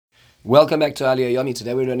Welcome back to Aliyah Yomi.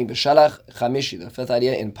 Today we're learning Beshalach Chamishi, the fifth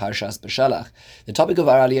Aliyah in Parshas Beshalach. The topic of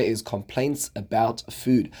our Aliyah is complaints about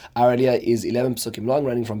food. Our Aliyah is 11 psukim long,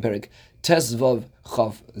 running from Perik Tes Vav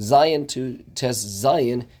Chav Zayin to Tes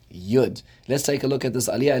Zayin Yud. Let's take a look at this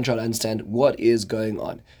Aliyah and try to understand what is going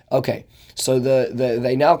on. Okay, so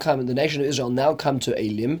the nation of Israel now come to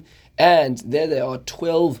Elim, and there are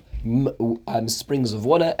 12 springs of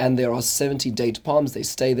water, and there are 70 date palms. They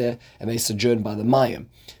stay there and they sojourn by the Mayim.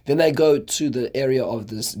 Then they go to the area of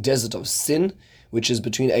this desert of Sin, which is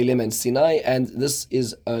between Elim and Sinai, and this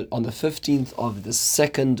is on the 15th of the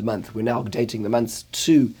second month. We're now dating the months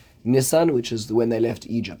to Nisan, which is when they left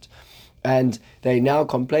Egypt. And they now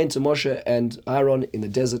complain to Moshe and Aaron in the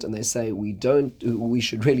desert, and they say, we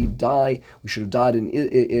should really die. We should have died in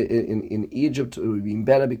Egypt. It would have been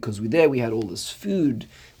better because we had all this food.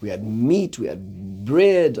 We had meat, we had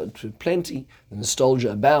bread, plenty. The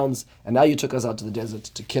nostalgia abounds. And now you took us out to the desert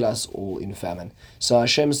to kill us all in famine. So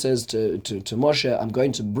Hashem says to Moshe, I'm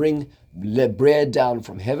going to bring bread down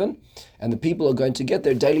from heaven, and the people are going to get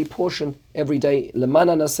their daily portion every day.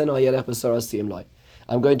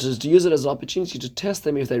 I'm going to use it as an opportunity to test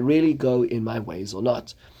them if they really go in my ways or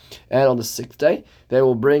not. And on the sixth day, they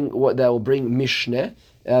will bring mishneh,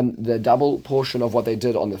 the double portion of what they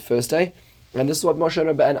did on the first day. And this is what Moshe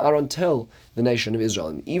and Aaron tell the nation of Israel.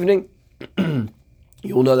 In the evening,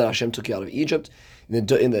 you all know that Hashem took you out of Egypt. What's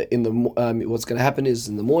going to happen is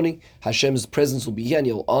in the morning, Hashem's presence will be here and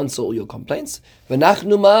He'll answer all your complaints. We're nothing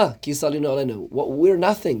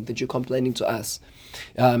that you're complaining to us.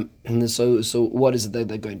 So what is it that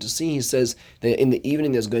they're going to see? He says that in the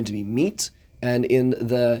evening there's going to be meat, and in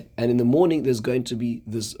the morning there's going to be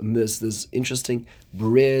this interesting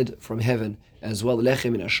bread from heaven as well,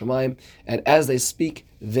 lechem min hashamayim. And as they speak,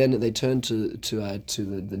 then they turn to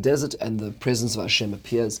the desert, and the presence of Hashem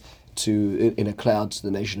appears in a cloud to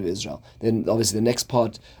the nation of Israel. Then obviously the next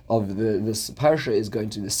part of this parasha is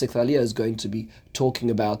going to, the sixth aliyah is going to be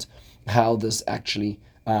talking about how this actually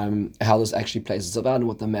plays itself out and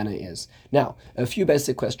what the manner is. Now, a few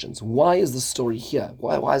basic questions. Why is the story here?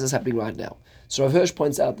 Why is this happening right now? So Rav Hirsch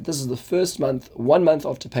points out that this is the first month, 1 month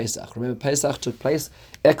after Pesach. Remember, Pesach took place,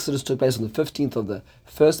 Exodus took place on the 15th of the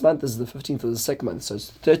first month, this is the 15th of the second month, so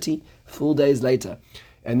it's 30 full days later.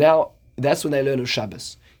 And now, that's when they learn of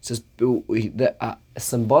Shabbos. It says,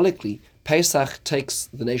 symbolically, Pesach takes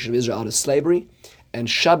the nation of Israel out of slavery, and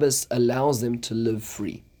Shabbos allows them to live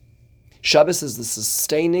free. Shabbos is the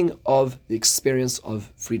sustaining of the experience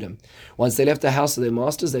of freedom. Once they left the house of their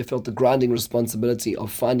masters, they felt the grinding responsibility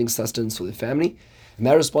of finding sustenance for their family. And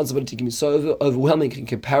that responsibility can be so overwhelming, it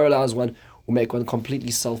can paralyze one or make one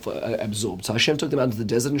completely self-absorbed. So Hashem took them out to the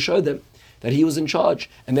desert and showed them that He was in charge,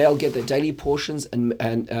 and they'll get their daily portions and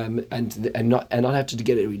not have to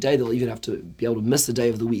get it every day. They'll even have to be able to miss a day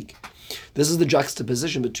of the week. This is the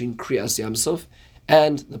juxtaposition between Kriyas Yam Suf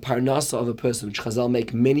and the parnasa of a person, which Chazal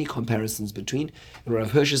make many comparisons between. And what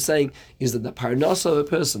Rav Hirsch is saying is that the parnasa of a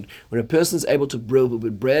person, when a person is able to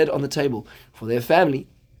put bread on the table for their family,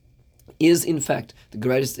 is in fact the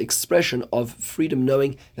greatest expression of freedom,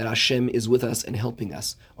 knowing that Hashem is with us and helping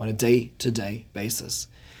us on a day-to-day basis.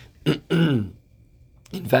 In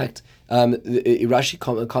fact, Rashi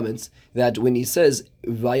comments that when he says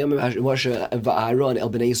in the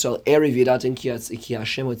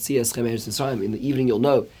evening you'll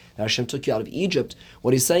know that Hashem took you out of Egypt,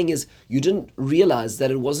 what he's saying is you didn't realize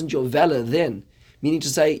that it wasn't your valor then. Meaning to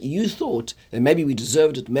say, you thought that maybe we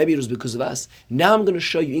deserved it, maybe it was because of us. Now I'm going to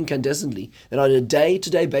show you incandescently that on a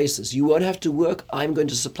day-to-day basis, you won't have to work, I'm going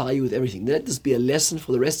to supply you with everything. Let this be a lesson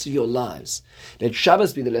for the rest of your lives. Let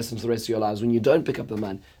Shabbos be the lesson for the rest of your lives when you don't pick up the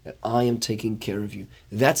man, that I am taking care of you.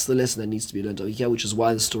 That's the lesson that needs to be learned over here, which is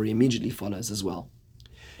why the story immediately follows as well.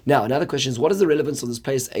 Now, another question is, what is the relevance of this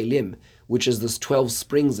place, Elim, which is this 12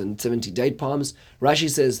 springs and 70 date palms? Rashi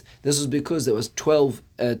says this was because there was 12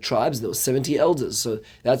 tribes, and there were 70 elders. So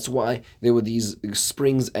that's why there were these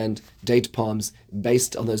springs and date palms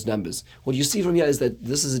based on those numbers. What you see from here is that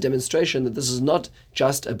this is a demonstration that this is not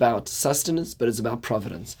just about sustenance, but it's about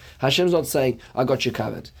providence. Hashem's not saying, I got you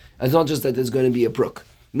covered. And it's not just that there's going to be a brook.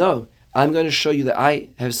 No. I'm going to show you that I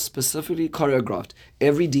have specifically choreographed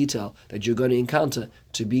every detail that you're going to encounter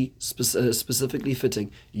to be specifically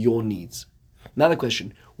fitting your needs. Another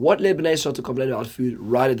question, what led Bnei Yisrael to complain about food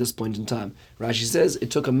right at this point in time? Rashi says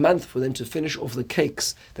it took a month for them to finish off the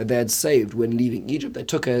cakes that they had saved when leaving Egypt. They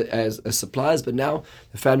took it as supplies, but now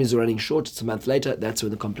the families are running short. It's a month later. That's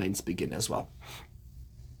when the complaints begin as well.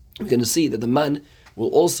 We're going to see that the man will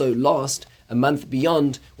also last a month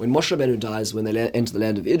beyond when Moshe Rabbeinu dies, when they enter the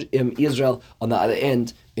land of Israel on the other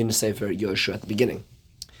end in Sefer Yoshua at the beginning.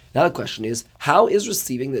 Now the question is, how is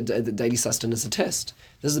receiving the daily sustenance a test?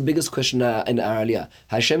 This is the biggest question in our aliyah.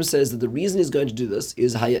 Hashem says that the reason He's going to do this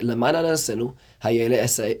is to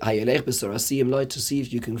see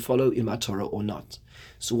if you can follow in my Torah or not.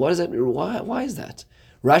 So what is that? Why is that?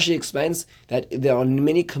 Rashi explains that there are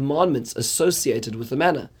many commandments associated with the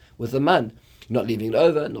manna, with the man. Not leaving it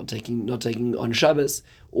over, not taking on Shabbos,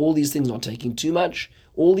 all these things, not taking too much.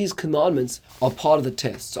 All these commandments are part of the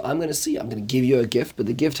test. So I'm going to give you a gift, but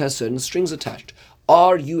the gift has certain strings attached.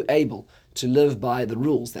 Are you able to live by the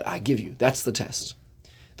rules that I give you? That's the test.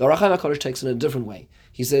 The Ohr HaChaim takes it in a different way.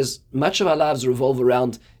 He says, much of our lives revolve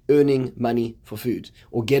around earning money for food,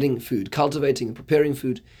 or getting food, cultivating and preparing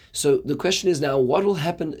food. So the question is now, what will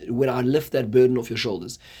happen when I lift that burden off your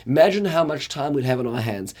shoulders? Imagine how much time we'd have on our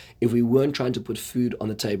hands if we weren't trying to put food on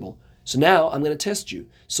the table. So now I'm going to test you.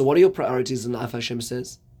 So what are your priorities in life, Hashem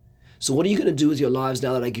says? So what are you going to do with your lives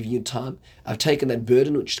now that I give you time? I've taken that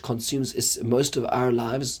burden which consumes most of our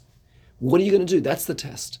lives. What are you going to do? That's the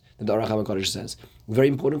test that the Ohr HaChaim says. A very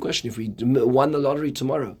important question. If we won the lottery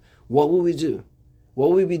tomorrow, what will we do? What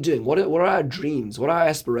will we be doing? What are our dreams? What are our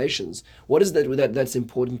aspirations? What is that's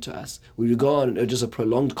important to us? Would we go on just a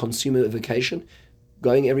prolonged consumer vacation,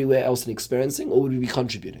 going everywhere else and experiencing, or would we be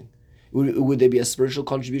contributing? Would there be a spiritual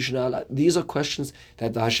contribution in our life? These are questions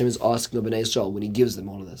that the Hashem is asking the Bnei Yisrael when He gives them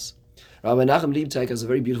all of this. Rabbi Nachum Liebtag has a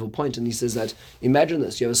very beautiful point, and he says that, imagine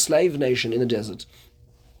this, you have a slave nation in the desert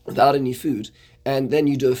without any food, and then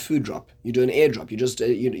you do a food drop, you do an airdrop, you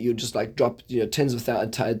just like drop tens of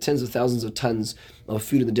thousands of tons of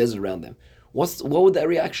food in the desert around them. What would that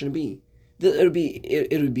reaction be?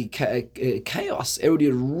 It would be chaos.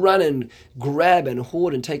 Everybody would run and grab and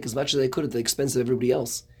hoard and take as much as they could at the expense of everybody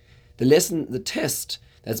else. The test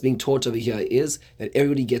that's being taught over here is that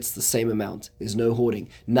everybody gets the same amount. There's no hoarding.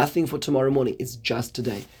 Nothing for tomorrow morning. It's just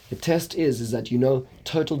today. The test is that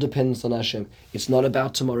total dependence on Hashem. It's not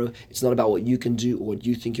about tomorrow. It's not about what you can do or what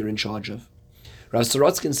you think you're in charge of. Rav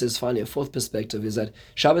Sorotskin says finally a fourth perspective is that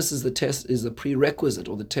Shabbos is the prerequisite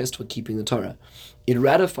or the test for keeping the Torah. It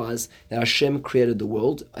ratifies that Hashem created the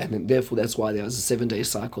world, and therefore that's why there was a 7-day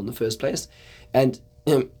cycle in the first place. And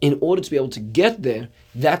in order to be able to get there,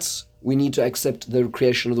 we need to accept the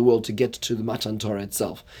creation of the world to get to the Matan Torah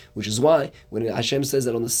itself. Which is why when Hashem says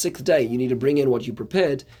that on the 6th day you need to bring in what you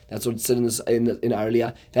prepared, that's what it said in our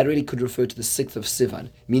aliyah, that really could refer to the 6th of Sivan,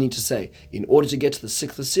 meaning to say, in order to get to the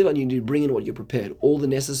 6th of Sivan, you need to bring in what you prepared, all the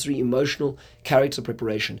necessary emotional character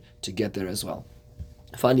preparation to get there as well.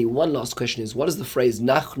 Finally, one last question is, what is the phrase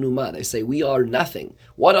Nachnu Ma? They say, we are nothing.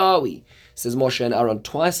 What are we? Says Moshe and Aaron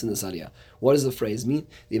twice in this aliyah. What does the phrase mean?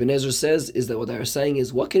 The Ibn Ezra says is that what they are saying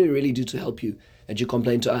is, what can we really do to help you that you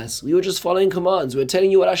complain to us? We were just following commands. We were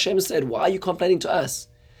telling you what Hashem said. Why are you complaining to us?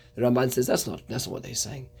 The Ramban says that's not what they're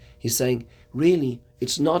saying. He's saying, really,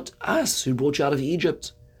 it's not us who brought you out of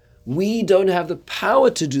Egypt. We don't have the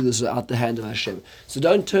power to do this without the hand of Hashem. So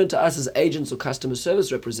don't turn to us as agents or customer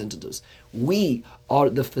service representatives. We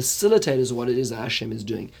are the facilitators of what it is that Hashem is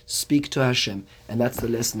doing. Speak to Hashem. And that's the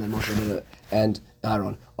lesson that Moshe and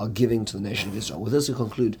Aaron are giving to the nation of Israel. With this we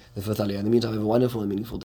conclude the 4th aliyah. In the meantime, have a wonderful and meaningful day.